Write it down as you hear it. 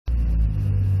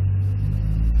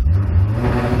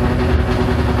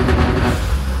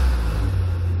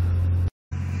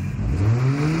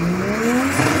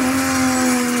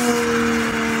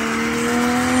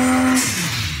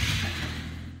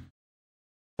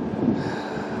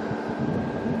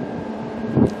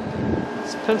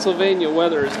Pennsylvania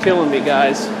weather is killing me,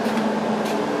 guys.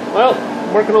 Well,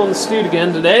 I'm working on the Stute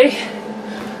again today.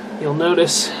 You'll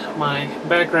notice my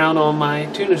background on my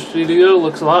tuner studio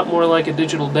looks a lot more like a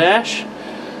digital dash.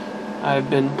 I've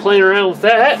been playing around with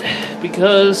that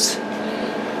because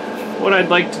what I'd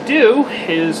like to do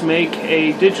is make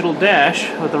a digital dash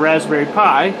with a Raspberry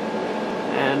Pi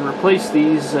and replace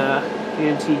these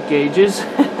antique gauges.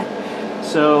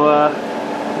 So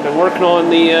I've been working on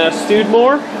the Stute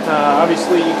more.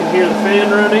 Obviously you can hear the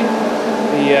fan running.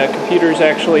 The computer's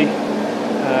actually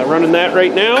running that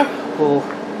right now. We'll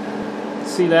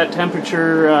see that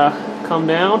temperature come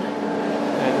down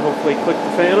and hopefully click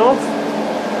the fan off.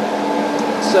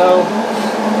 So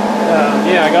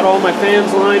yeah, I got all my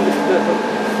fans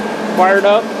wired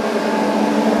up,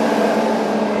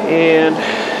 and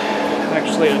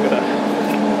actually I'm gonna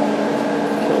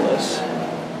kill this.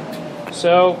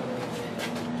 So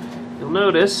you'll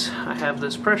notice I have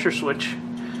this pressure switch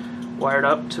wired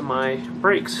up to my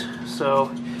brakes,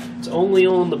 so it's only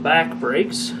on the back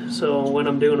brakes, so when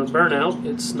I'm doing a burnout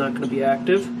it's not going to be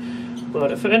active.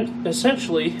 But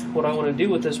essentially what I want to do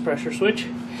with this pressure switch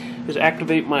is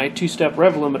activate my two-step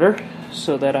rev limiter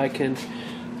so that I can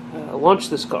launch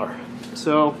this car.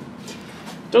 So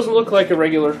it doesn't look like a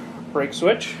regular brake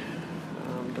switch.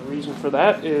 The reason for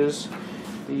that is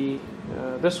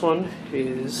this one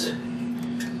is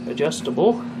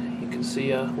adjustable. You can see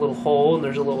a little hole and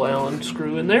there's a little Allen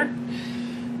screw in there.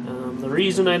 The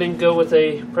reason I didn't go with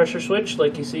a pressure switch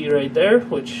like you see right there,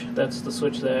 which that's the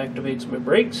switch that activates my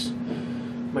brakes,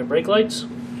 my brake lights,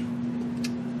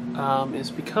 is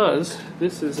because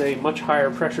this is a much higher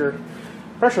pressure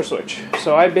switch.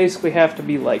 So I basically have to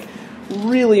be like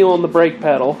really on the brake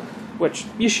pedal, which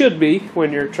you should be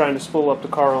when you're trying to spool up the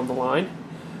car on the line.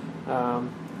 I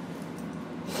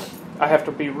have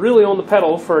to be really on the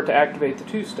pedal for it to activate the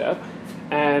two-step,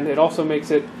 and it also makes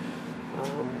it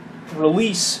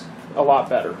release a lot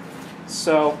better.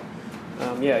 So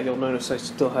yeah, you'll notice I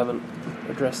still haven't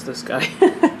addressed this guy.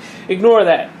 Ignore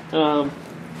that.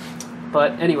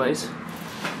 But anyways,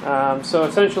 so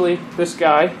essentially this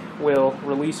guy will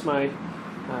release my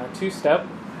two-step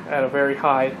at a very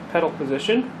high pedal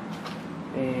position,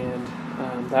 and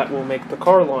that will make the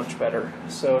car launch better.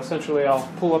 So essentially I'll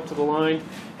pull up to the line,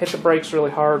 hit the brakes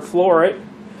really hard, floor it,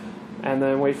 and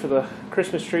then wait for the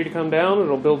Christmas tree to come down.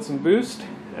 It'll build some boost,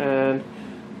 and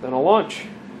then I'll launch.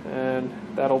 And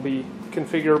that'll be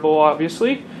configurable,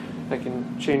 obviously. I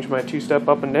can change my two-step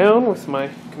up and down with my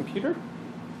computer.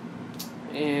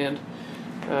 And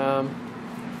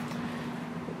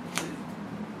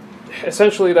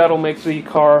essentially that'll make the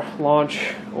car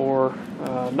launch or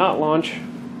not launch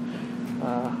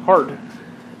hard,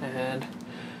 and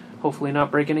hopefully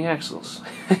not break any axles.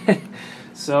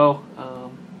 So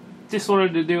just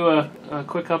wanted to do a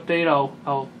quick update.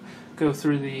 I'll go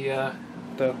through the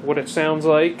what it sounds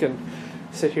like and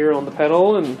sit here on the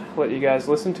pedal and let you guys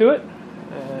listen to it,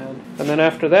 and then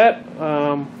after that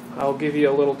I'll give you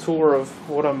a little tour of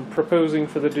what I'm proposing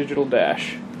for the digital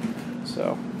dash.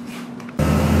 So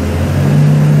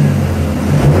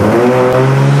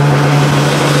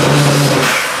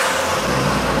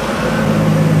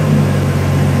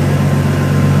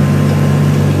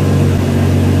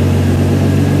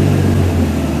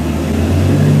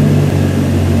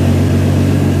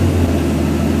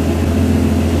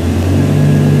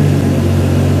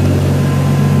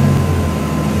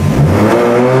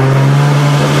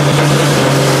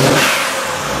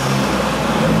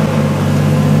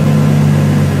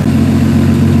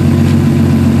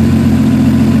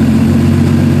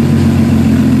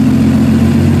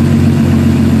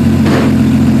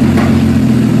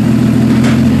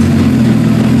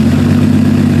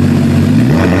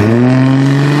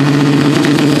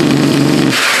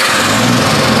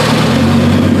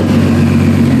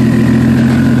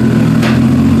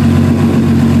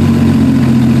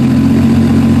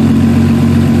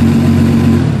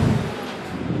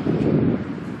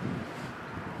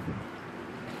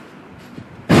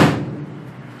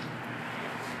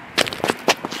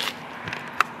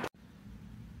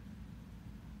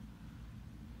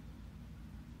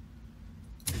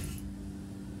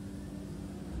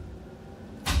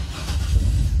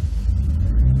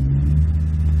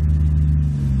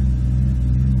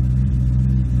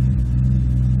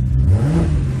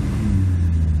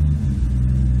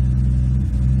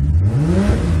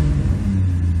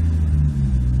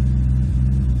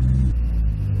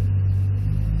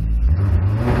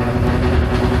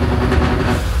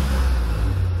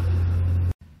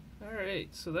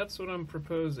so that's what I'm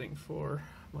proposing for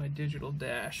my digital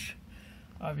dash.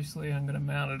 Obviously I'm going to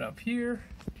mount it up here,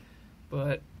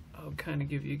 but I'll kind of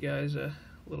give you guys a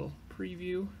little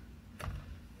preview.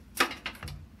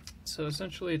 So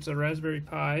essentially it's a Raspberry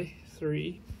Pi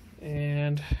 3,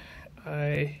 and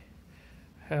I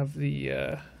have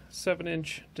the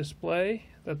 7-inch display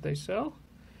that they sell,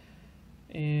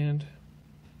 and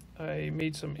I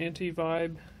made some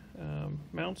anti-vibe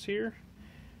mounts here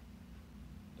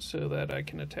so that I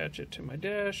can attach it to my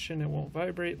dash and it won't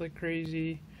vibrate like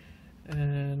crazy,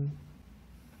 and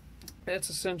that's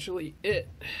essentially it.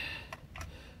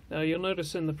 Now you'll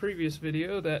notice in the previous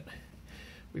video that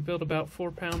we built about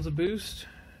 4 pounds of boost,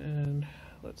 and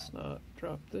let's not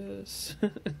drop this.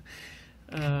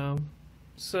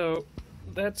 So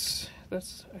that's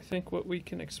I think what we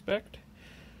can expect.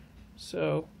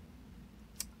 So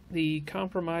the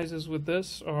compromises with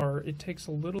this are it takes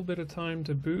a little bit of time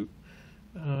to boot.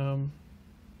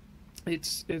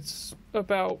 It's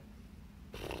about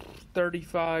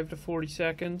 35 to 40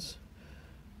 seconds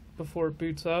before it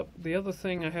boots up. The other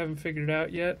thing I haven't figured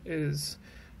out yet is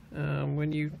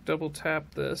when you double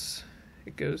tap this,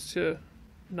 it goes to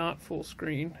not full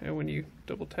screen, and when you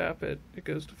double tap it, it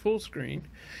goes to full screen.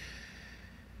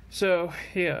 So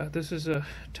yeah, this is a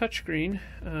touchscreen.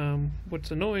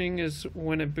 What's annoying is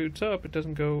when it boots up, it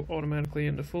doesn't go automatically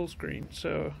into full screen.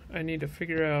 So I need to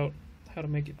figure out how to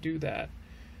make it do that.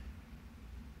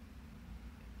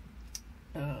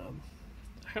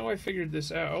 How I figured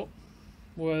this out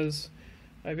was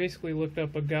I basically looked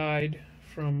up a guide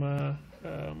from a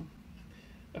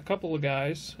couple of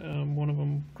guys. One of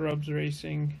them, Grubs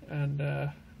Racing, and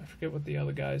I forget what the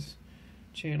other guy's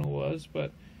channel was,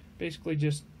 but basically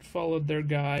just followed their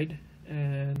guide,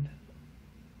 and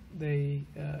they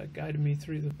guided me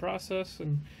through the process,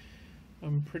 and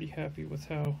I'm pretty happy with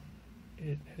how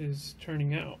it is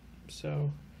turning out.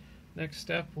 So next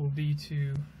step will be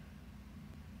to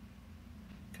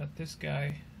cut this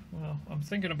guy. Well, I'm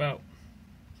thinking about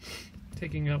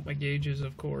taking out my gauges,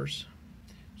 of course,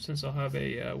 since I'll have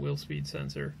a wheel speed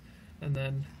sensor, and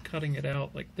then cutting it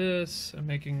out like this and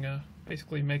making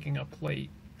basically making a plate,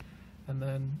 and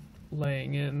then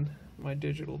laying in my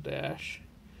digital dash.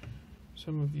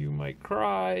 Some of you might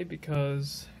cry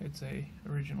because it's a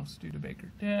original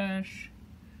Studebaker dash,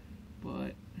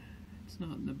 but it's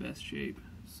not in the best shape.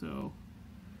 So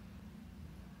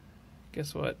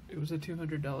guess what? It was a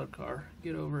 $200 car.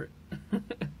 Get over it.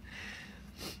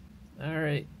 All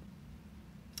right.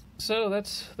 So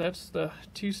that's the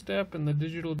two-step and the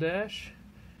digital dash.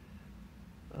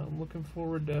 I'm looking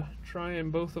forward to trying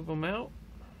both of them out,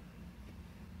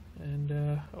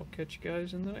 and I'll catch you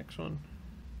guys in the next one.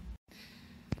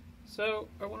 So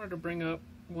I wanted to bring up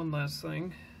one last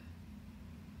thing.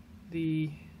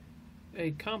 A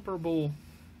comparable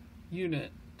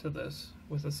unit to this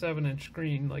with a 7-inch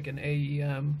screen, like an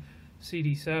AEM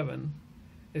CD7,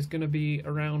 is going to be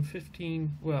around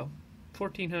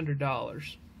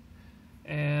 $1,400.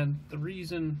 And the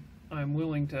reason I'm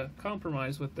willing to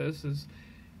compromise with this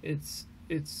is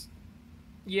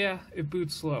yeah, it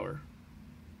boots slower.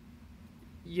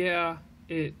 Yeah,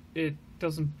 it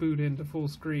doesn't boot into full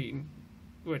screen,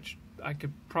 which I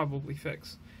could probably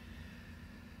fix.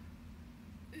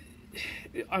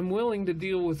 I'm willing to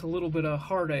deal with a little bit of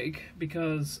heartache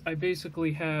because I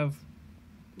basically have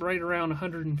right around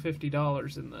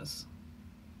 $150 in this.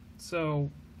 So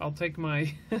I'll take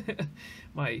my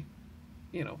my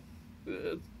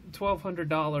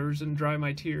 $1,200 and dry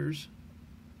my tears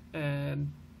and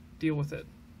deal with it.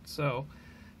 So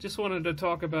just wanted to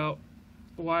talk about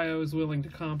why I was willing to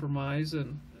compromise,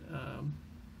 and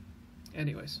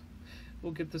anyways,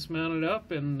 we'll get this mounted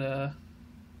up and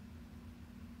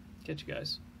catch you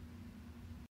guys.